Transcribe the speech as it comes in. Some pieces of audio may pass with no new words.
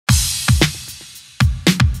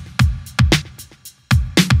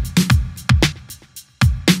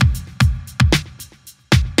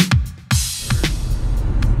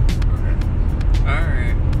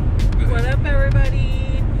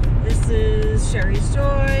is Sherry's Joy,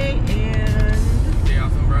 and Hey,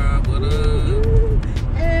 awesome, bro. What up?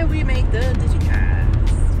 And we make the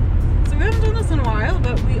DigiKast. So we haven't done this in a while,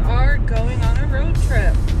 but we are going on a road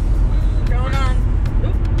trip. Going on.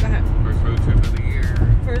 Oop, go ahead. First road trip of the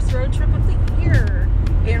year. First road trip of the year,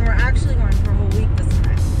 and we're actually going for a whole week this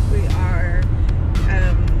time. We are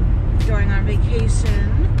going on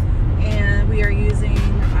vacation, and we are using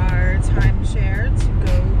our timeshare to go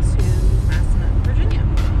to Massanutten, Virginia.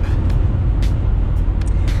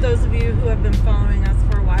 Those of you who have been following us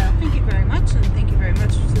for a while, thank you very much, and thank you very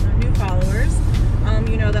much to the new followers.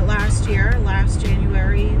 You know that last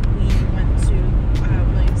January, we went to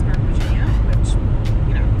Williamsburg, Virginia, which,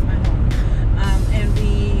 you know, my home, and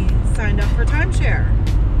we signed up for timeshare.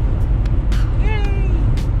 Yay!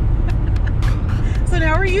 So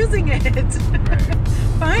now we're using it. Right.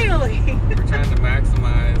 Finally. We're trying to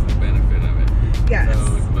maximize the benefit of it. Yes. So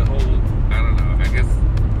the whole, I don't know, I guess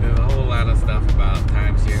there's a whole lot of stuff about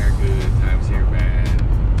timeshare good, timeshare bad,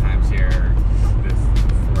 timeshare this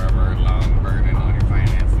forever long burden on your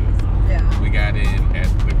finances. Yeah. We got in at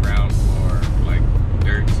the ground floor, like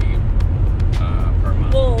dirt cheap per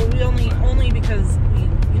month. Well, we only because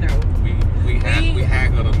we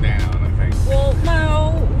haggled them down, I think. Well,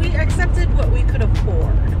 no, we accepted what we could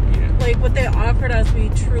afford. Yeah. Like what they offered us, we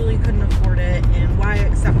truly couldn't afford it, and why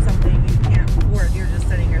accept something you can't afford? You're just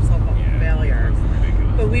setting yourself up for failure.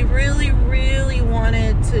 But we really, really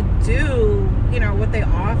wanted to do, what they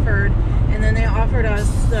offered, and then they offered us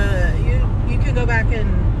you could go back and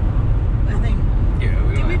I think. Yeah.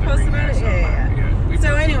 Did we post about it? Yeah.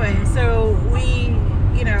 So anyway, so we,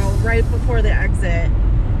 right before the exit,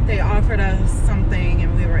 they offered us something,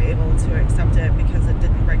 and we were able to accept it because it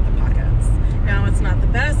didn't break the pockets. Now, it's not the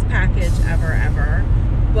best package ever,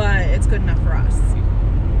 but it's good enough for us.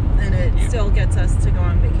 And it still gets us to go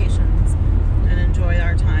on vacations and enjoy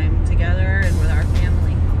our time together and with our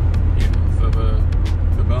family. Yeah, so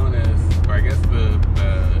the bonus, or I guess the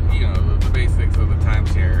basics of the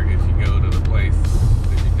timeshare is you go to the place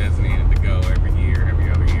that you designated to go every year, every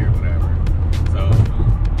other year, whatever. So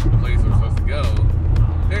the place we're supposed to go,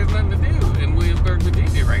 there's nothing to do in Williamsburg,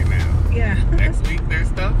 Virginia right now. Yeah. Next week there's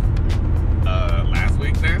stuff. Last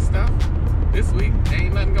week there's stuff. This week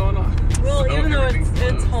ain't nothing going on. Well, So even though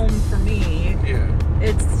it's home for me,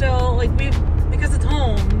 it's still like because it's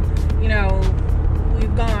home.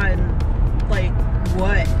 We've gone like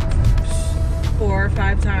 4 or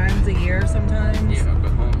 5 times a year sometimes. Yeah,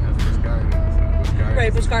 but home has Busch Gardens.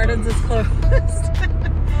 Right, Busch Gardens is closed.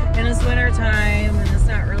 And it's winter time, and it's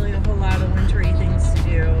not really a whole lot of wintry things to do.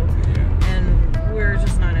 Yeah. And we're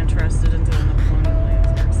just not interested in doing the Colonial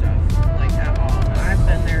Williamsburg stuff like at all. I've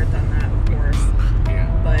been there, done that, of course. Yeah.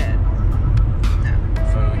 But no.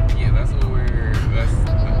 So yeah, that's what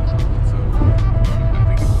so I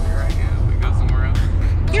think it's where I am. We go somewhere else.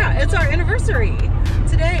 Yeah, it's our anniversary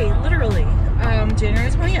today, literally,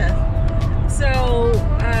 January 20th. So,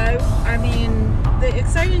 I mean, the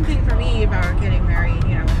exciting thing for me about getting married,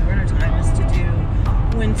 in the wintertime is to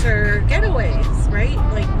do winter getaways, right?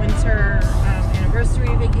 Like winter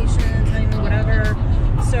anniversary vacations, honeymoon, whatever.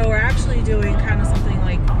 So we're actually doing kind of something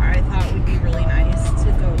like I thought would be really nice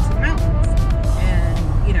to go to the mountains. And,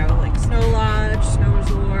 like snow lodge, snow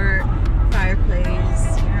resort,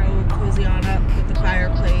 fireplace, cozy on up with the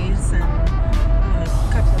fireplace and a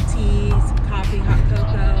couple of teas, coffee, hot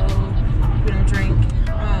cocoa, drink,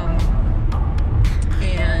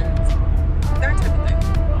 and that type of thing.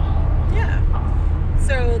 Yeah.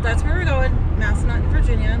 So that's where we're going, Massanutten,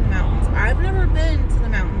 Virginia, in the mountains. I've never been to the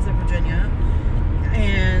mountains of Virginia,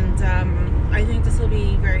 and I think this will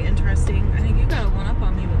be very interesting. I think you got one up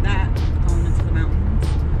on me with that, going into the mountains.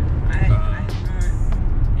 I have not.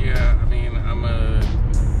 Yeah, I mean, am I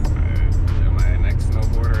an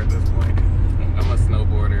ex-snowboarder at this point? I'm a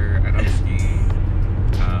snowboarder. I don't ski.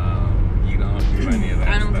 You don't do any of that stuff.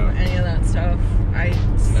 I don't do any of that stuff. I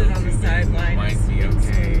sit on the sideline. Might be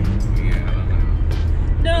okay. Yeah, I don't know.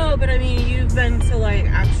 No, but I mean, you've been to like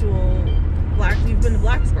you've been to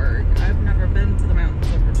Blacksburg. I've never been to the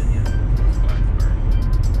mountains of Virginia.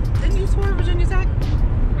 Blacksburg. Didn't you tour Virginia Tech?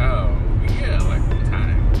 Oh, yeah, like one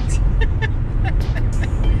time.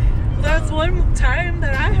 Well, that's one time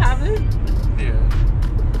that I haven't. Yeah.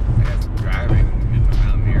 I guess driving in the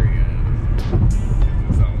mountain area is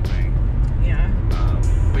its own thing. Yeah.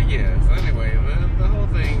 But yeah, so anyway, the whole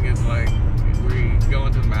thing is like, we go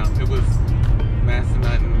into the mountains. It was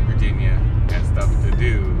Massanutten, Virginia, had stuff to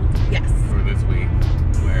do. Yes. For this week,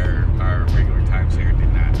 where our regular timeshare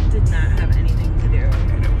did not have anything to do.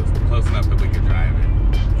 And it was close enough that we could drive it.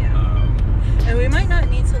 Yeah. And we might not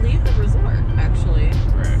need to leave the resort, actually.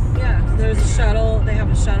 Right. Yeah, there's a shuttle. They have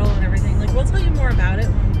a shuttle and everything. Like, we'll tell you more about it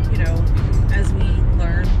when, you know, as we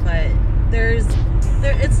learn. But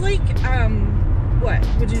it's like, what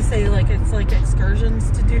would you say? Like, it's like excursions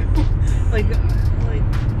to do. like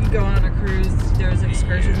you go on a cruise. There's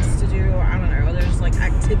excursions to do. I don't know. There's like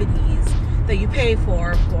activities that you pay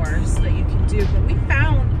for, of course, that you can do. But we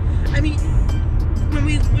found, I mean, when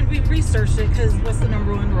we researched it, because what's the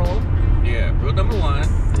number one rule? Yeah, rule number one.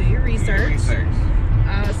 Do your research.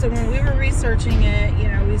 So when we were researching it, you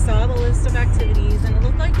know, we saw the list of activities, and it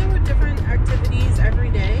looked like there were different activities every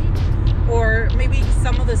day, or maybe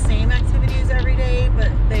some of the same activities every day,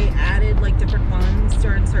 but they added like different ones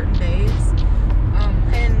during certain days.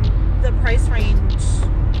 And the price range,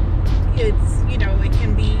 it's, you know, it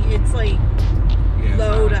can be, it's like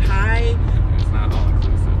low to high. It's not all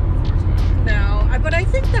inclusive, unfortunately. No, but I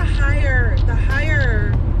think the higher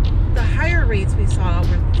rates we saw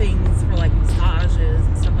were things for like massages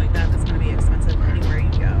and stuff like that. That's going to be expensive anywhere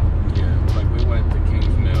you go. Yeah, like we went to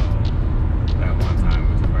Kings Mill that one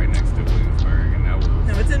time, which is right next to Williamsburg, and that was...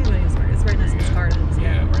 No, it's in Williamsburg. It's right next to Busch Gardens.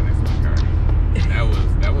 Yeah, right next to Busch Gardens. And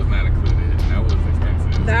that was not included, and that was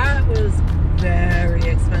expensive. That was very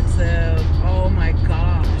expensive. Oh my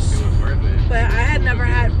gosh. It was worth it. But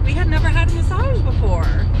we had never had a massage before.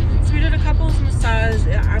 So we did a couples massage.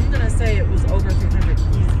 I'm going to say it was over $300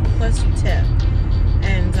 easy. Plus you tip.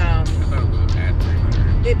 And I thought it was at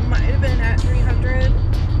 300. it might have been at 300.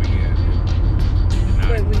 But yeah,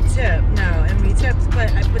 But we tipped. No, and we tipped.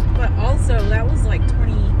 But also that was like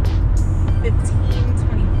 2015,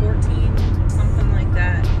 2014, something like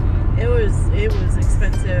that. It was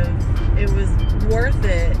expensive. It was worth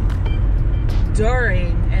it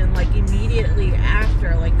during and like immediately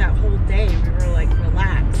after, like that whole day we were like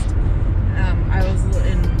relaxed. I was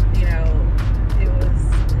in, you know, it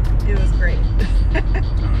was great.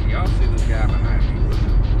 Y'all see this guy behind me?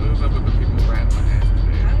 What was up with the people riding my ass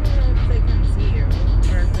today? I don't know if they can see you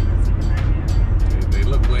or if they can see behind you. They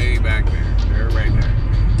look way back there. They're right there.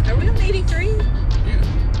 Are we on 83? Yeah.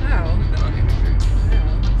 Oh. We're on 83. Oh.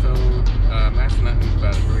 So, Massanutten is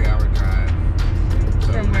about a 3-hour drive. So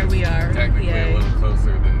From where we are, technically PA. a little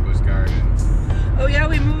closer than Busch Gardens. Oh yeah,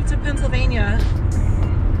 we moved to Pennsylvania.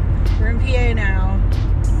 We're in PA now.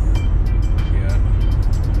 Yeah.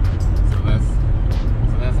 So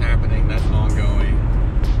that's happening. That's ongoing.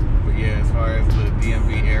 But yeah, as far as the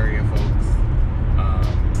DMV area, folks,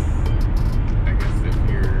 I guess if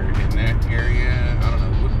you're in that area, I don't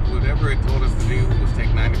know, whatever it told us to do was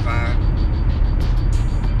take 95.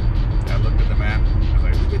 I looked at the map. I was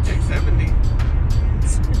like, we could take 70.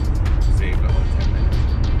 Save the whole 10 minutes.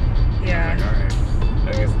 Yeah. I was like, all right. I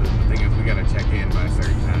guess the thing is we gotta check in by a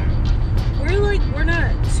certain time. We're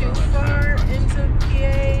not too far into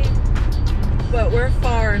PA, but we're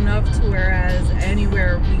far enough to whereas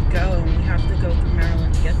anywhere we go and we have to go through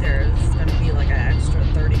Maryland to get there, it's going to be like an extra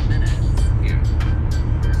 30 minutes. Yeah.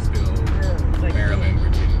 We're still like Maryland,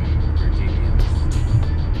 Virginians.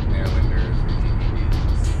 Marylanders,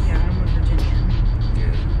 Virginians. Yeah, I'm a Virginian.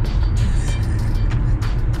 Yeah.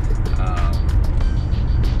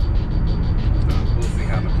 So we'll see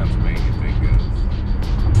how the Pennsylvania thing goes.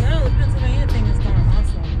 No, the Pennsylvania thing is going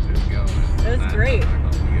awesome. It's going. It's great. I'm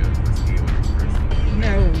not gonna be a Steelers person.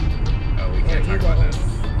 No. Oh, we can't talk about that on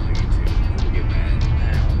YouTube. People get mad.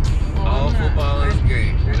 Well, All football is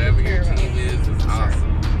great. Whatever your team is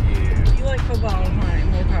awesome. Yeah. If you like football, fine.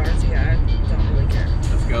 More power to you. I don't really care.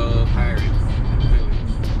 Let's go Pirates and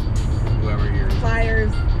Phillies. Whoever you're.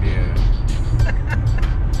 Flyers. Yeah.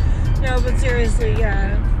 No, but seriously,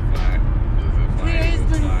 yeah. PA's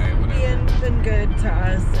been good to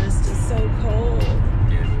us. It's just so cold.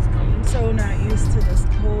 Yeah, it's cold. I'm so not used to this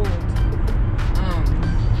cold.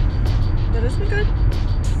 But it's been good.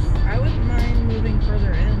 I wouldn't mind moving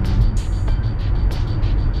further in.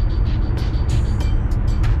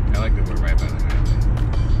 I like that we're right by the highway.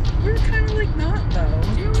 We're kind of like not though.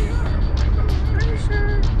 Yeah, we are. We're right by the highway. Are you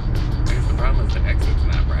sure? I guess the problem is the exit's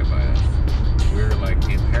not right by us. We're like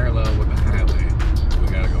in parallel with the highway. We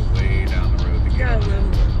gotta go way down the road to get on it.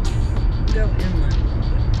 Go inland a little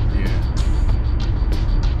bit.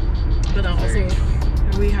 But also,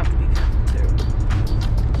 we have to be careful too.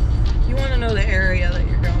 You want to know the area that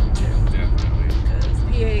you're going to. Definitely. Because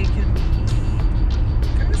PA can be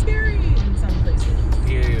kind of scary in some places.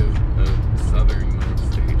 PA is a southern North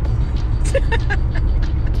state.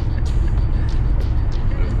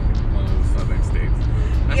 One of the southern states.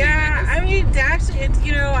 I mean, actually, it's,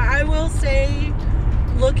 you know, I will say,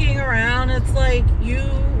 looking around, it's like you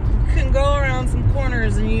can go around some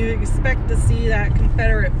corners and you expect to see that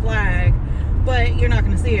Confederate flag, but you're not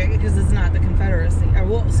going to see it because it's not the Confederacy. Or,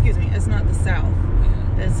 well, excuse me, it's not the South.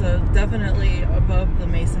 It's definitely above the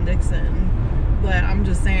Mason-Dixon. But I'm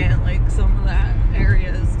just saying, like, some of that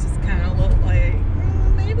areas just kind of look like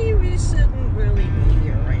maybe we shouldn't really be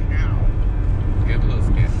here right now. Get a little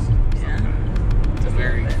sketchy. Yeah. It's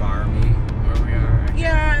very farmy where we are. Right?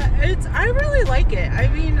 Yeah, I really like it. I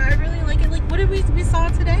mean, I really like it. Like, what did we saw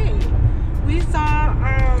today? We saw,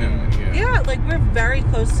 yeah, like, we're very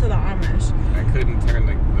close to the Amish. I couldn't turn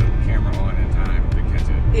the camera on in time to catch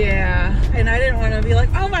it. Yeah, and I didn't want to be like,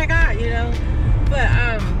 oh my God, you know? But,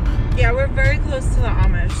 yeah, we're very close to the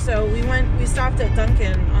Amish. So we stopped at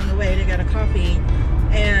Dunkin' on the way to get a coffee,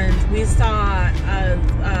 and we saw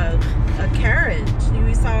a carriage.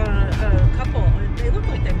 We saw a couple. They looked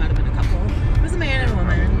like they might have been a couple. It was a man and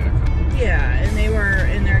woman. Yeah, and they were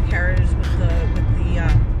in their carriage with the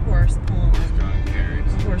horse pulling them.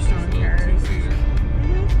 Horse-drawn carriage.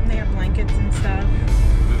 And they have blankets and stuff. It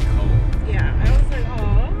was cold. Yeah, I was like,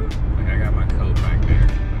 oh. Like, I got my coat back there,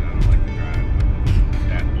 but I don't like to drive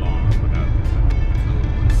that long without the coat.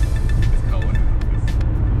 It's cold now. It's,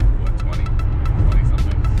 what, 20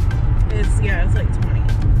 something? It's like 20.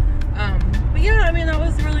 But yeah, I mean, that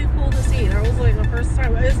was really cool to see. That was like the first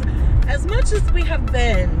time. As much as we have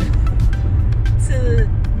been to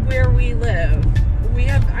where we live, we've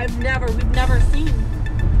never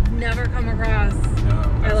come across.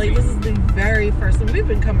 No, Like, this is the very first time. We've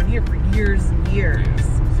been coming here for years and years.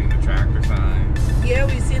 Yeah, seen the tractor signs. Yeah,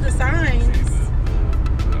 we see the signs. See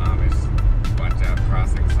the Amish watch out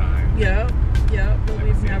crossing sign. Yep, but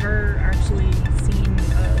we've never actually seen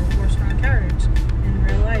a horse-drawn carriage in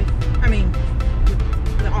real life. I mean,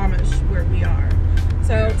 the Amish where we are.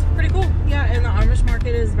 So it's pretty cool. Yeah, and the Amish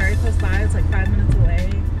market is very close by. It's like 5 minutes away.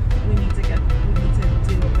 We need to do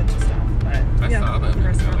a bunch of stuff. But I saw them the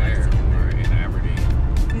rest of our life is in or in Aberdeen.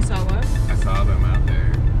 You saw what? I saw them out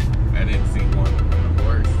there. I didn't see one on the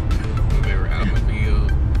horse. They were out in the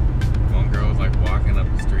field. One girl was like walking up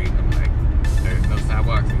the street. I'm like, there's no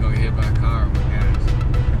sidewalks. You're gonna get hit by a car. Oh my gosh.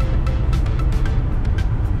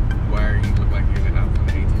 Why are you look like you're in the house in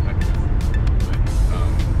the 1800s? But,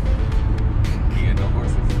 yeah, no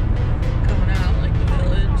horses. Coming out like the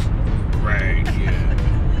village. Right, yeah.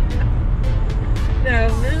 No,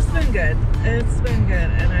 it's been good. It's been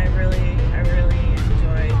good, and I really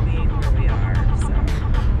enjoy being where we are. So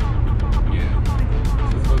Yeah.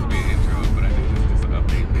 This is supposed to be an intro, but I think this is just an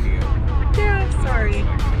update video. yeah, sorry.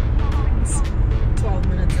 It's 12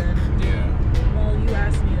 minutes in. Yeah. Well, you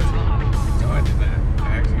asked me to talk. No, I did that. I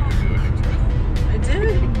actually did do an intro. I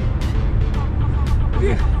did.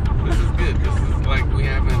 Yeah. This is good. This is like we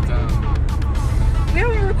haven't We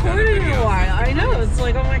haven't recorded in a while. I know. It's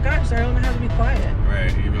like, oh my gosh, I don't know how to be quiet.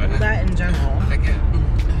 right. You Well, that in general. I can't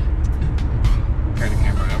turn the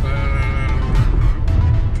camera up.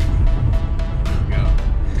 Go.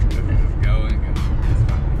 This is going. It's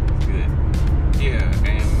fine. It's good. Yeah,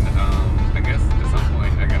 and I guess at some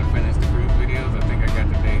point I gotta finish the cruise videos. I think I got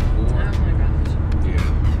the day 4. Oh my gosh.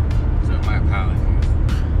 Yeah. So my apologies.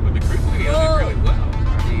 But the cruise videos did really well.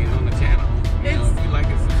 I mean, on the channel. You know, if you like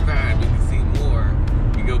and subscribe, you can see more.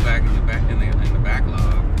 You go back in the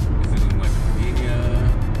backlog. You see we went to Virginia,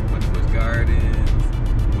 went to Busch Gardens,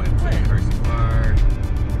 went to Hershey Park.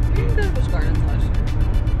 We didn't go to Busch Gardens last year.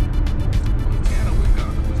 On the channel, we've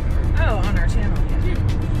gone to Busch Gardens. Oh, on our channel,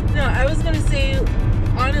 yeah. No, I was gonna say,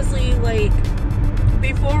 honestly, like,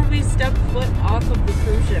 before we stepped foot off of the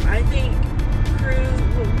cruise ship, I think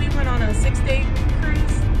we went on a 6-day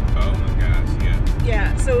cruise. Oh my gosh, yeah.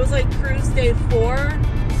 Yeah, so it was like cruise day 4.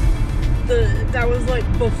 That was like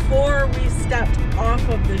before we stepped off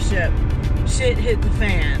of the ship, shit hit the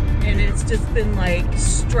fan, and it's just been like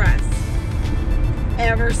stress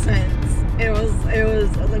ever since. It was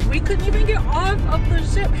like we couldn't even get off of the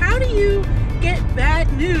ship. How do you get bad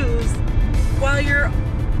news while you're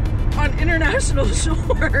on international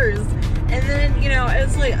shores? And then, you know,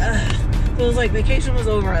 it's like, ugh. So it was like vacation was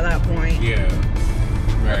over at that point. Yeah.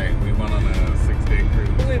 Right. We went on a 6-day cruise.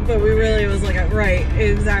 But we really was like, right,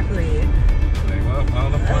 exactly. Like, well, all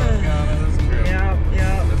the fun's gone on this trip. Yep.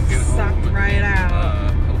 Let's get Sucked home. right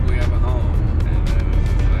out. Hope we have a home. And then it's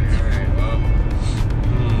just like, alright, well.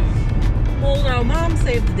 Well, no, Mom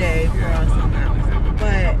saved the day for us on that one.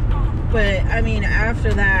 But I mean,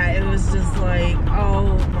 after that, it was just like,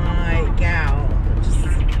 oh my gal. Just,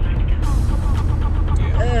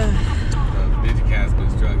 DigiKast been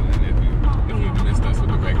struggling if you missed us with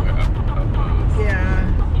the regular uploads. yeah.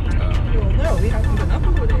 Well, no, we haven't been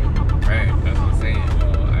uploading. Right, that's what I'm saying.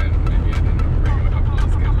 Well, maybe I didn't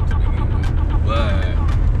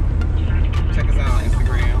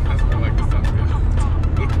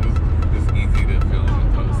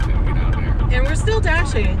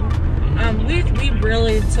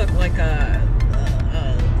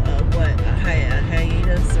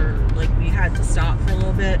had to stop for a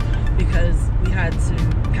little bit because we had to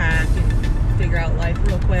pack and figure out life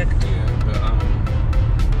real quick. Yeah,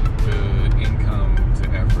 the income to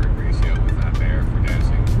effort ratio was not there for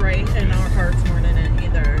dashing. Right, and our hearts weren't in it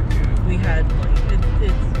either. Yeah. We had like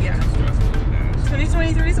it's yeah. Too stressful to dash.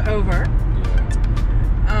 2023 is over.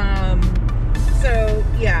 Yeah. So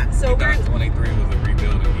yeah, so we thought 23 was a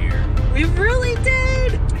rebuilding year. we really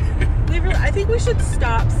did. I think we should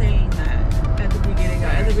stop saying that at the beginning.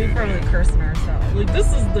 I think we probably cursing ourselves. Like, this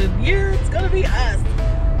is the year, it's gonna be us.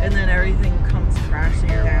 And then everything comes crashing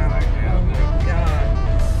down. Oh my god.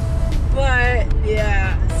 But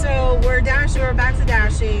yeah, so we're back to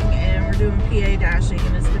dashing, and we're doing PA dashing,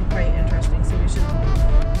 and it's been quite interesting. So we should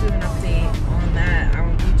do an update on that.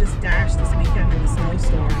 We just dashed this weekend in the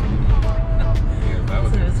snowstorm. Yeah, that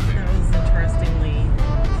was interesting. That was interestingly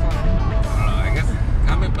fun. I guess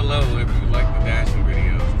comment below if you like the dashing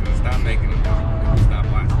videos, because stop making them. People stop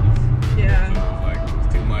watching us. Yeah. So it was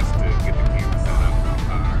too much to get the camera set up in the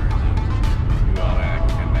car and do all that,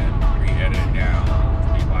 and then re-edit it down to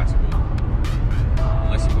be watchable.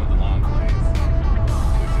 Unless you want the long plays,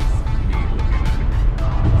 which is me looking at it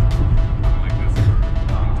like this for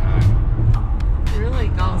a long time. You're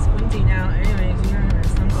like all squinty now. Anyways, you don't have your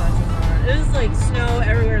sunglasses on. It was like snow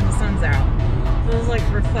everywhere and the sun's out. It was like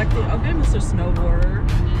reflecting. Okay, Mr. Snowboarder.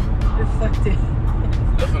 Reflecting.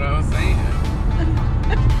 That's what I was saying.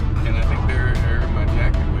 And I think they're in my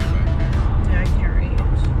jacket way back there. Yeah, I can't reach.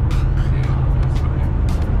 Yeah, that's fine.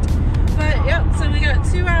 But yep, so we got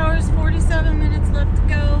 2 hours, 47 minutes left to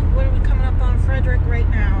go. What are we coming up on? Frederick right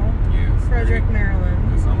now. Yeah, it's Frederick, 3.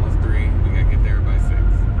 Maryland. It's almost 3. We gotta get there by 6.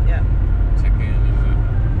 Yep. Check in is at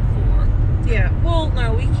 4. Yeah. Well,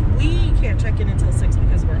 no, we can't check in until 6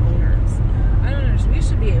 because we're owners. I don't understand. We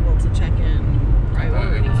should be able to check in I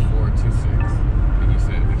thought it priority. was 4 to 6. And you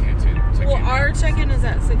said we can't check Well, in. our check-in is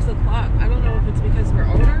at 6 o'clock. I don't know if it's because we're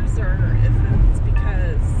owners or if it's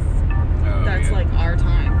because that's yeah. like our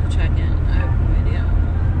time to check in. I have no idea.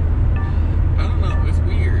 I don't know. It's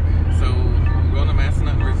weird. So we're going to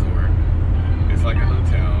Massanutten Resort. It's like a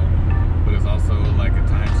hotel, but it's also like a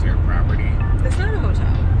timeshare property. It's not a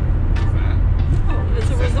hotel. It's not. Oh, it's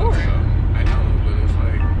a It says resort. hotel. I know, but it's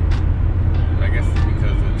like, I guess it's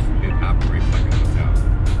because it operates like a hotel.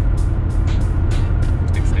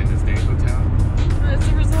 Extended stay hotel. It's a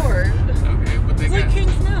resort. Okay, but they It's got like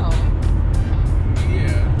King's Mill.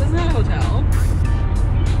 yeah. It's not a hotel.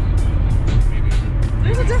 Maybe.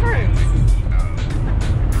 There's a difference.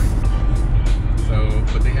 So,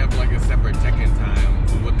 but they have like a separate check-in time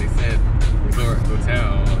for what they said resort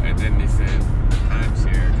hotel, and then they said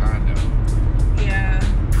timeshare condo. Yeah.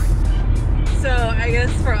 So I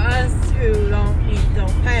guess for us who don't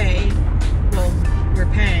pay, well, we're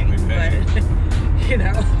paying, We pay. but you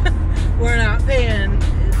know, we're not paying.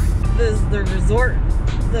 The resort,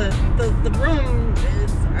 the room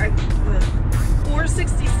is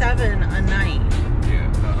 $467 a night. Yeah,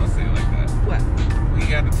 no, don't say it like that. What? We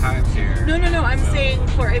got a timeshare. No. I'm so- saying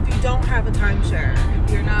for if you don't have a timeshare,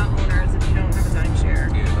 if you're not owners, if you don't have a timeshare,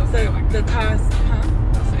 Yeah, don't say it like the that. cost, huh?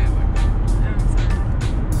 Don't say it like that. Oh, I'm sorry.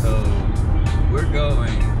 So we're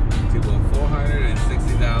going to a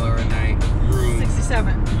 $460 a night room.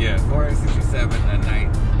 67. Yeah, $467 a night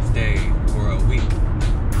stay for a week.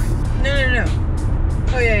 No.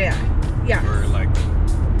 Oh yeah. For like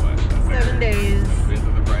what? A 7 days. A fifth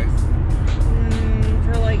of the price.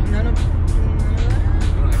 For like none of that.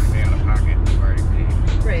 You don't have to pay out of pocket. You've already paid.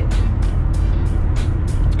 Right.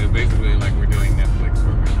 It's basically like we're doing Netflix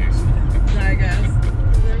for vacation. I guess.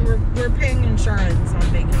 We're paying insurance on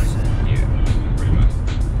vacation. Yeah, pretty much.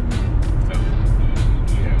 So,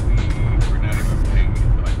 yeah, we're not even paying,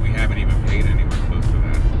 like, we haven't even paid anywhere close to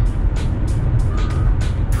that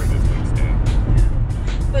for this week's stay.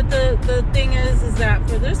 But the thing is that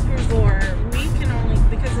for this resort, we can only,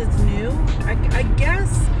 because it's new, I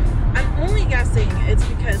guess, I'm only guessing it's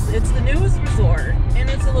because it's the newest resort, and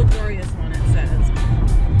it's a luxurious one, it says.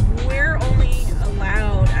 We're only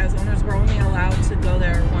allowed, as owners, we're only allowed to go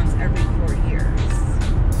there once every 4 years.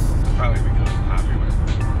 Probably because it's popular.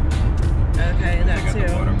 Okay, They that got too.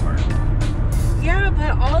 the water park. Yeah,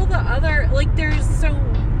 but all the other, like, there's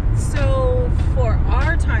so for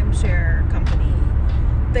our timeshare company,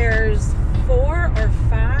 there's 4 or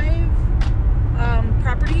 5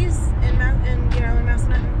 properties in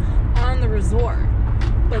Massanutten on the resort.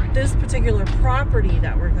 But this particular property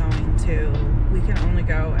that we're going to, we can only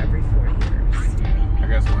go every 4 years. Yeah, I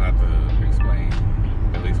guess we'll have to explain,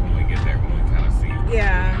 at least when we get there, when we kind of see what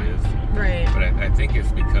Yeah. it is. Right. But I think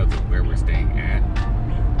it's because of where we're staying at.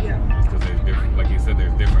 Yeah. Because there's different, like you said,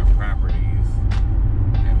 there's different properties.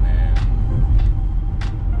 And then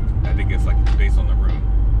I think it's like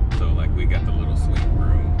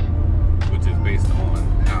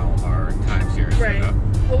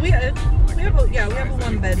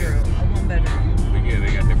bedroom. A 1 bedroom. But yeah,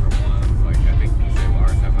 they got different ones. Like I think you said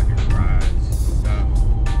ours have like a garage and stuff,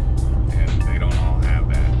 and they don't all have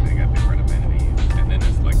that. They got different amenities, and then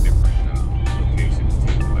it's like different locations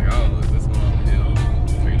too. Like, oh, is this one on the hill?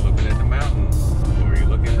 So you're looking at the mountain, or you're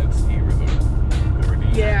looking at the ski resort, or do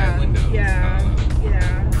you have windows? Yeah.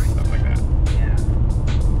 Stuff like that. Yeah.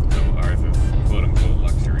 So ours is quote unquote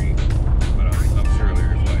luxury, but I'm sure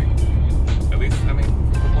there's like, at least I mean,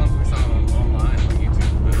 from the ones we saw online on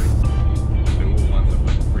YouTube, there were ones that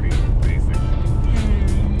looked pretty basic,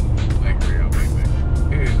 like real basic.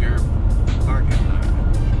 Here's your parking lot,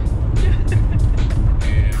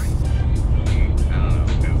 and I don't know,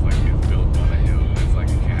 it's like it's built on a hill. It's like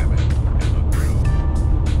a cabin. It looked real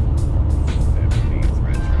 70s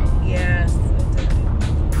retro. Yes.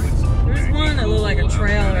 There's one that looked like a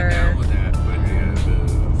trailer.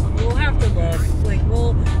 We'll have to look. Like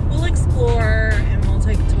we'll explore and we'll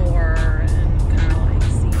take a tour and kind of like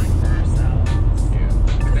see for ourselves. Yeah.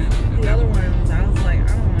 The other ones, I was like, I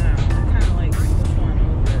don't know. I kind of like which one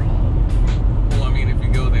overall. Well, I mean, if you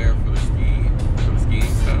go there for the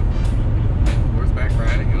skiing stuff, and horseback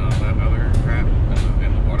riding and all that other crap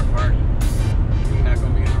in the water park, you're not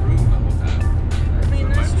gonna be in the room the whole time. I mean, So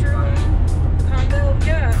it that's might be true. fine. Combo,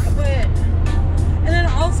 yeah, but and then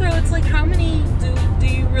also it's like, how many do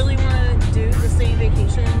you really want to do the same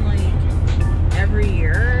vacation like every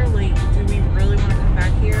year? Like, do we really want to come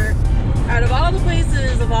back here? Out of all the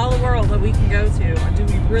places of all the world that we can go to, do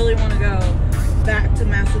we really want to go back to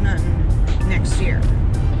Massanutten next year?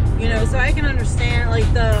 You know, so I can understand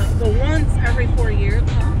like the once every 4 years,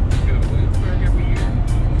 Go to Williamsburg every year.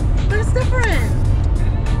 but it's different.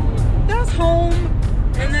 That's home,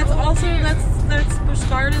 and that's also that's Busch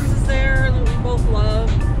Gardens is there that we both love.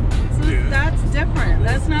 So Yeah. that's different.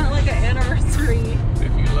 That's not like an anniversary.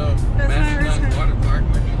 If you love That's not Massanutten our Water Park,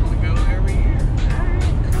 maybe you want to go every year.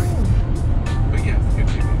 Alright, cool. But yes,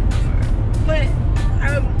 continue. But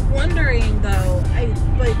I'm wondering though,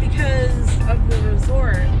 but because of the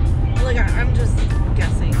resort, like I'm just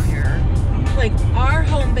guessing here. Like our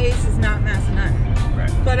home base is not Massanutten,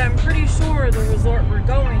 Right. but I'm pretty sure the resort we're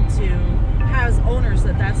going to has owners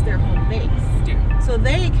that's their home base. Yeah. So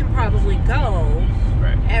they can probably go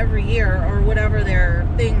Right. every year or whatever their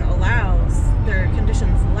thing allows, their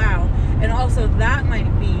conditions allow. And also that might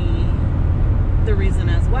be the reason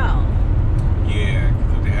as well. Yeah,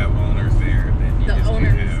 because if they have owners there, then you The just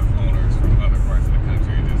owners. can't have owners from other parts of the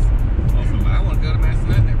country just also like, I want to go to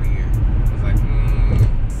Massanutten every year. It's like,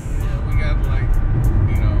 yeah, we got like,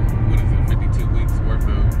 what is it, 52 weeks worth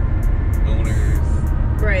of owners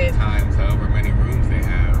Right. times however many rooms they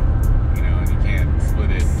have, and you can't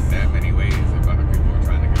split it that many ways if other people are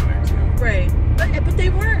trying to go there too. Right. But they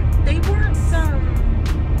weren't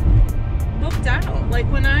booked out. Like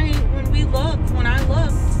when I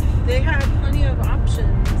looked, they had plenty of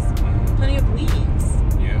options, plenty of weeks.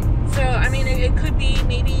 Yeah. So I mean it could be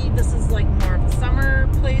maybe this is like more of a summer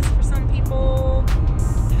place for some people.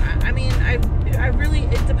 I mean I really,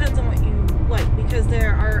 it depends on what you like, because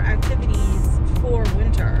there are activities for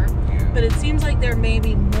winter, but it seems like there may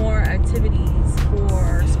be more activities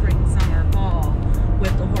for spring, summer, fall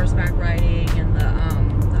with the horseback riding and the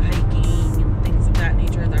hiking and things of that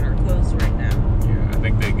nature that are closed right now. Yeah, I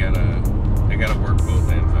think they gotta work both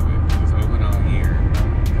ends of it. It's open all year.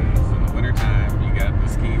 Because in the wintertime, you got the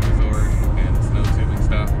ski resort and the snow tubing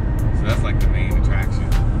stuff. So that's like the main attraction.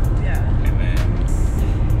 Yeah. And then,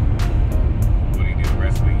 what do you do the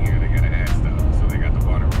rest of the year? They gotta add stuff. So they got the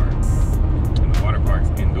water park. And the water park's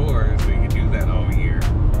indoors, so you can do that all year.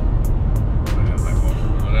 But I was like, well,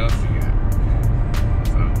 what else you got?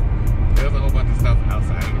 So there's a whole bunch of stuff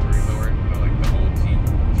outside of the resort. Like the whole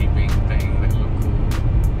jeeping thing that looked cool.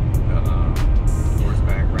 The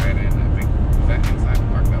horseback riding, I think, was that inside the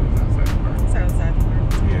park? That was outside the park. It's outside the park.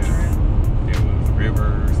 Yeah. It was river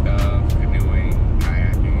stuff, canoeing,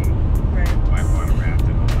 kayaking, Right. whitewater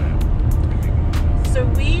rafting, all that. So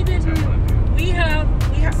we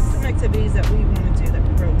have some activities that we want to do that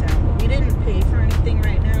we wrote down, but we didn't pay for anything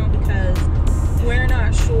right now because we're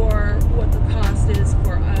not sure what the cost is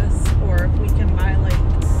for us, or if we can buy like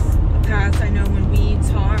a pass. I know when we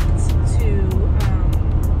talked to I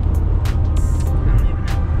don't even know what you would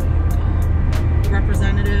call them,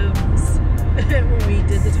 representatives when we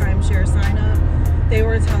did the timeshare sign up, they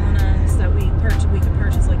were telling us that we could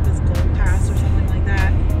purchase like this gold pass or something like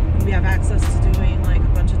that. And we have access to doing like a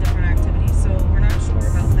bunch of different activities, so we're not sure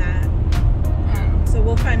about that. So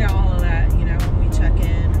we'll find out all of that, when we check in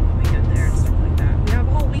and when we get there and stuff like that. We have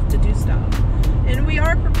a whole week to do stuff, and we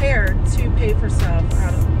are prepared to pay for stuff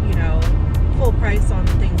out of full price on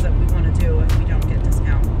the things that we want to do if we don't get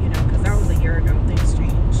discount. Because that was a year ago. Things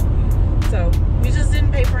changed.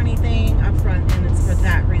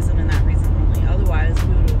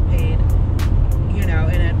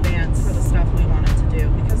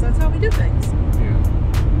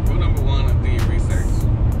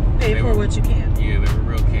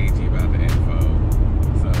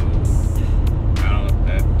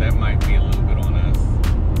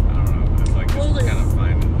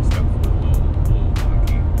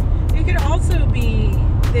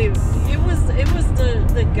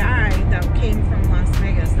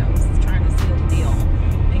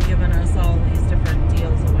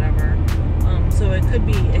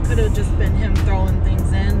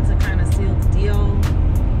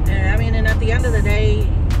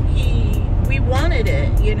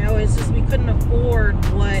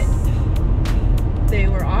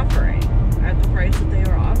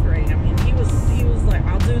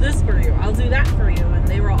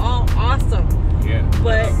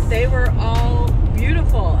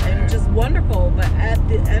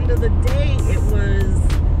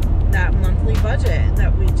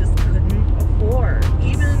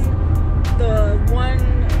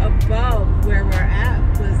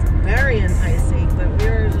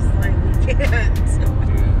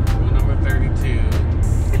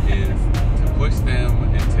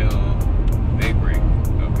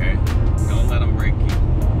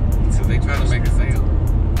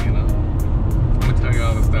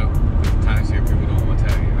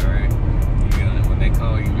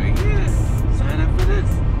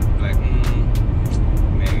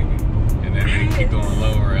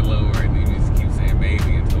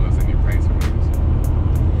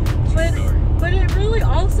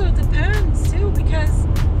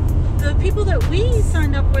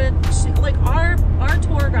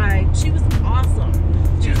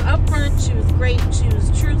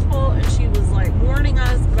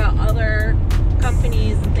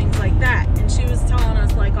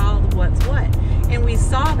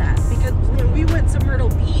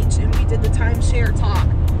 timeshare talk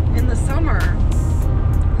in the summer,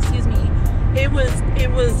 excuse me, it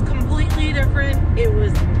was completely different. It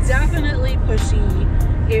was definitely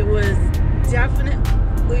pushy. It was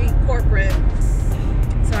definitely corporate.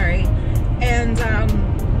 Sorry. And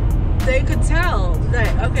they could tell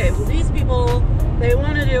that, okay, well, these people, they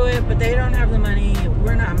want to do it, but they don't have the money.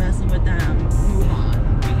 We're not messing with them. Move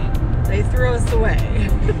on. They threw us away.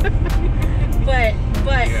 but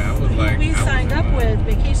Yeah, I was like, we signed up with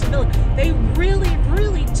Vacation Village. They really,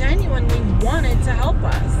 really genuinely wanted to help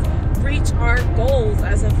us reach our goals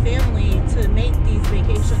as a family to make these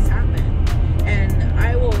vacations happen. And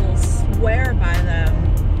I will swear by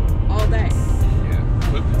them all day. Yeah,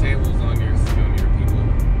 flip the tables on your people.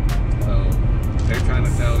 So they're trying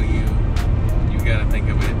to sell to you. You got to think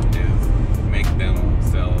of it as make them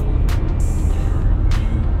sell.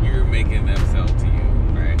 You're making them sell to you,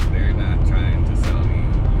 right? They're not trying to sell to you.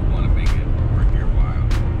 You want to make it worth your while.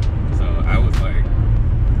 So I was like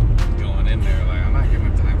going in there like, I'm not giving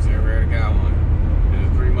a timeshare. We already got one.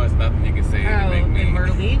 There's pretty much nothing you can say to make me. In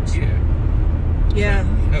Myrtle Beach? Yeah. Yeah,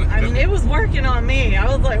 I mean, it was working on me. I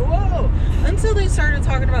was like, whoa. Until they started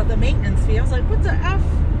talking about the maintenance fee. I was like, what the F?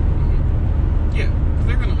 Yeah, because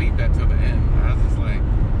they're going to leave that till the end. I was just like,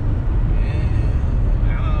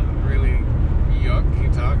 I don't really, y'all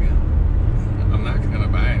keep talking. I'm not going to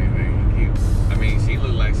buy anything. I mean, she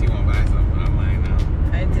looked like she want to buy something. I'm like, no.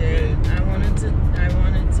 I did. I wanted to. I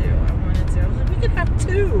was like, we could have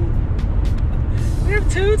two. We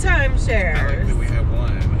have two timeshares. I like that we have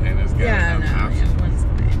one. And it's got enough options. One's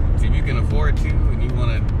fine. So if you can afford two and you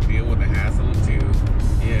want to deal with the hassle of two,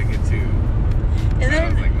 yeah, get two. And then, I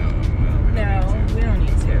was like, we don't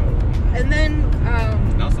need two. And then,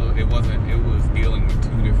 and also, it was dealing with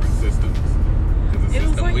two different systems. The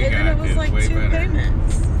system we got is way two better.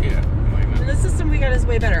 Payments. Yeah. And the system we got is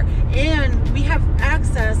way better. And we have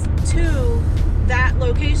access to that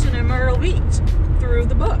location in Myrtle Beach through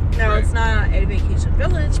the book. Now, It's not a Vacation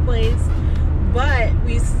Village place, but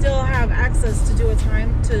we still have access to do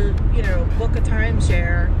book a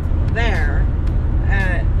timeshare there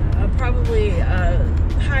at probably a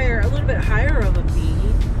little bit higher of a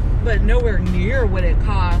fee, but nowhere near what it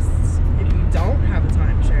costs if you don't have a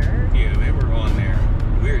timeshare. Yeah, they were on there.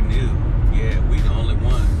 We're new. Yeah, we the only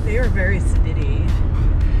one. They were very sedity.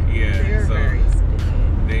 Yeah, they were very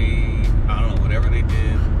sedity. I don't know, whatever they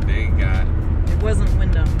did, they got. It wasn't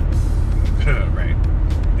Wyndham. Right.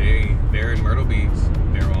 They're in Myrtle Beach.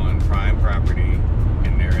 They're on prime property,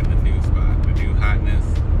 and they're in the new spot. The new hotness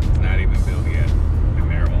is not even built yet, and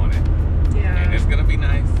they're on it. Yeah. And it's gonna be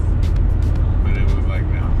nice, but it was like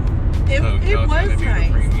no. It was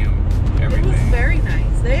nice. Premium, everything. It was very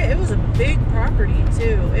nice. It was a big property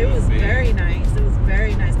too. It was very nice. It was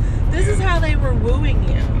very nice. This is how they were wooing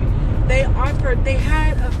you. They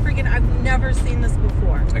had a freaking, I've never seen this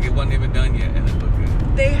before. Like it wasn't even done yet, and it looked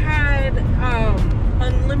good. They had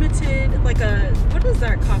unlimited, what is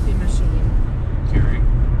that coffee machine? Keurig.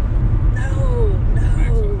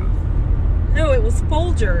 No, it was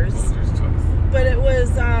Folgers. Folgers choice. But it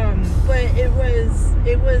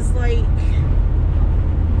was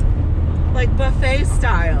like buffet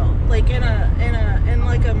style, like in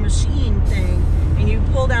like a machine thing, and you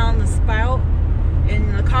pull down the spout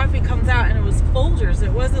and the coffee comes out, and it was Folgers.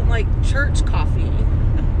 It wasn't like church coffee.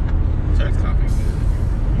 Church coffee is good.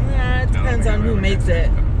 Yeah, it depends on who makes it.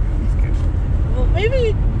 Well,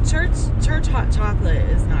 maybe church hot chocolate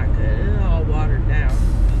is not good. It's all watered down.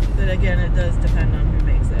 But again, it does depend on who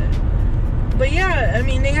makes it. But yeah, I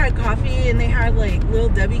mean, they had coffee, and they had like little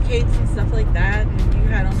Debbie cakes and stuff like that, and you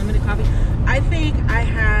had unlimited coffee. I think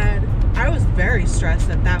I was very stressed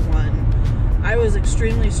at that one. I was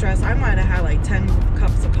extremely stressed. I might have had like 10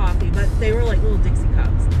 cups of coffee, but they were like little Dixie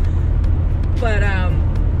cups. But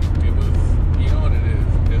it was, you know what it is?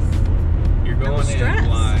 It's, you're going in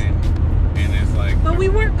blind, and it's like. But we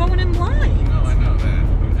weren't going in blind. No, I know that.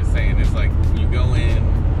 I'm just saying, it's like you go in,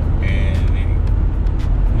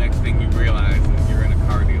 and next thing you realize is you're in a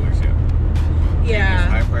car dealership. Yeah.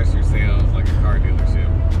 High pressure sales like a car dealership,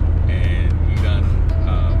 and you done.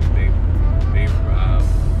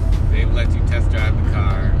 They let you test drive the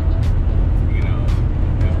car. You know,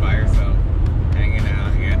 just by yourself, hanging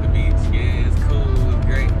out. You're at the beach. Yeah, it's cool.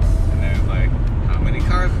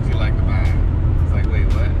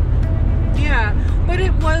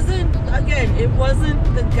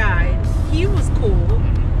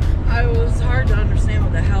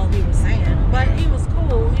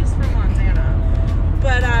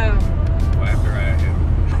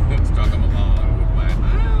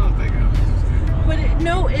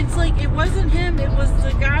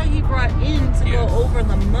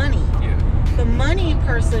 money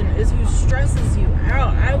person is who stresses you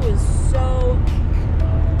out. I was so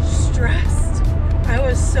stressed. I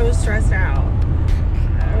was so stressed out.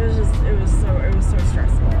 It was so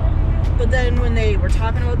stressful. But then when they were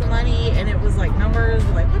talking about the money and it was like numbers,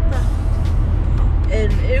 like what the?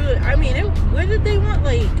 And it was, I mean, what did they want?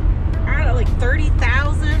 Like, I don't know, like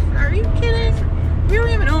 30,000? Are you kidding? We don't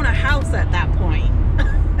even own a house at that point.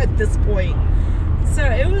 At this point. So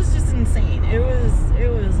it was just insane. It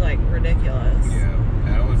was like ridiculous. Yeah.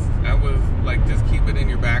 I was like, just keep it in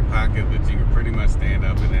your back pocket that you could pretty much stand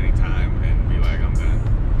up at any time and be like, I'm done.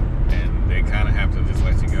 And they kind of have to just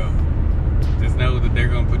let you go. Just know that they're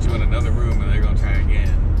going to put you in another room and they're going to try again.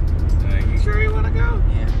 And like, you sure you want to go?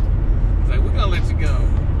 Yeah. It's like, we're going to let you go.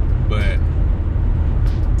 But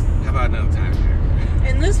how about another time here?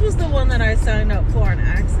 And this was the one that I signed up for an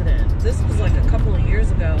accident. This was like a couple of years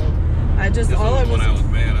ago. When I was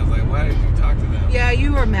mad. I was like, why did you talk to them? Yeah,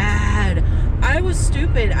 you were mad. I was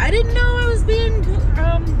stupid. I didn't know I was being,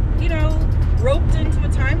 roped into a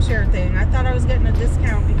timeshare thing. I thought I was getting a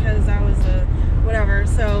discount because I was a whatever.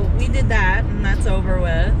 So we did that, and that's over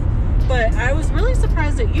with. But I was really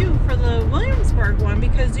surprised at you for the Williamsburg one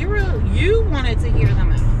because you wanted to hear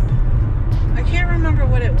them out. I can't remember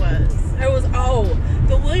what it was. It was,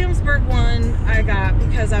 the Williamsburg one I got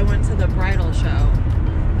because I went to the bridal show.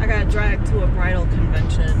 I got dragged to a bridal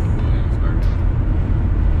convention.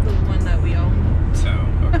 The one that we own. So,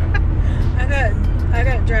 okay. I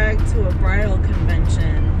got dragged to a bridal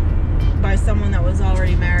convention by someone that was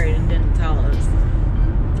already married and didn't tell us.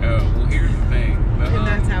 Oh, well, here's the thing. And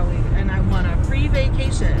that's how and I won a free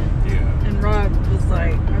vacation. Yeah. And Rob was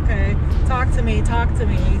like, okay, talk to me.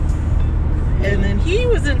 And then he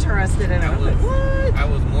was interested in it. I was like, what? I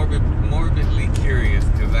was morbidly curious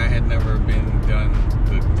because I had never been done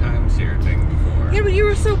the timeshare thing before. Yeah, but you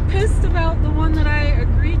were so pissed about the one that I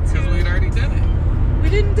agreed to. Because we had already done it. We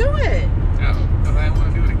didn't do it. No, because I didn't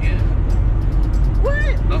want to do it again.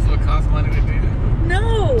 What? Also, it costs money to do.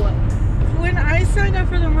 No. When I signed up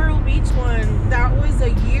for the Myrtle Beach one, that was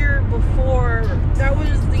the year before.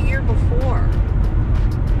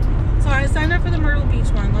 So I signed up for the Myrtle Beach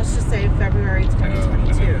one, let's just say February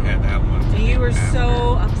 2022. And had that one. And you were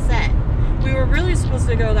so upset. We were really supposed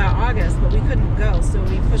to go that August, but we couldn't go, so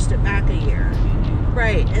we pushed it back a year.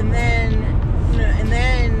 Right, and then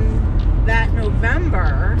that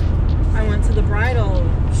November, I went to the bridal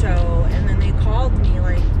show, and then they called me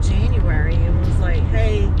like January and was like,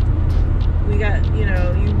 hey, we got, you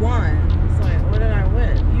won. It's like, what did I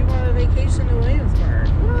win? You won a vacation to Williamsburg.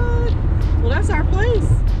 What? Well, that's our place.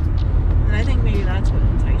 And I think maybe that's what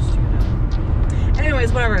enticed you, though.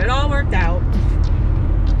 Anyways, whatever. It all worked out.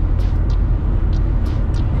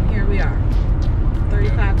 And here we are.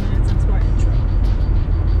 35 minutes into our intro.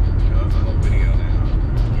 That's a whole video now.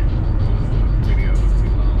 Yeah. The video was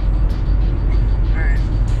too long. Alright.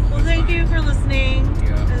 Well, thank you for listening.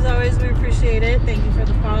 Yeah. As always, we appreciate it. Thank you for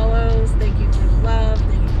the follow.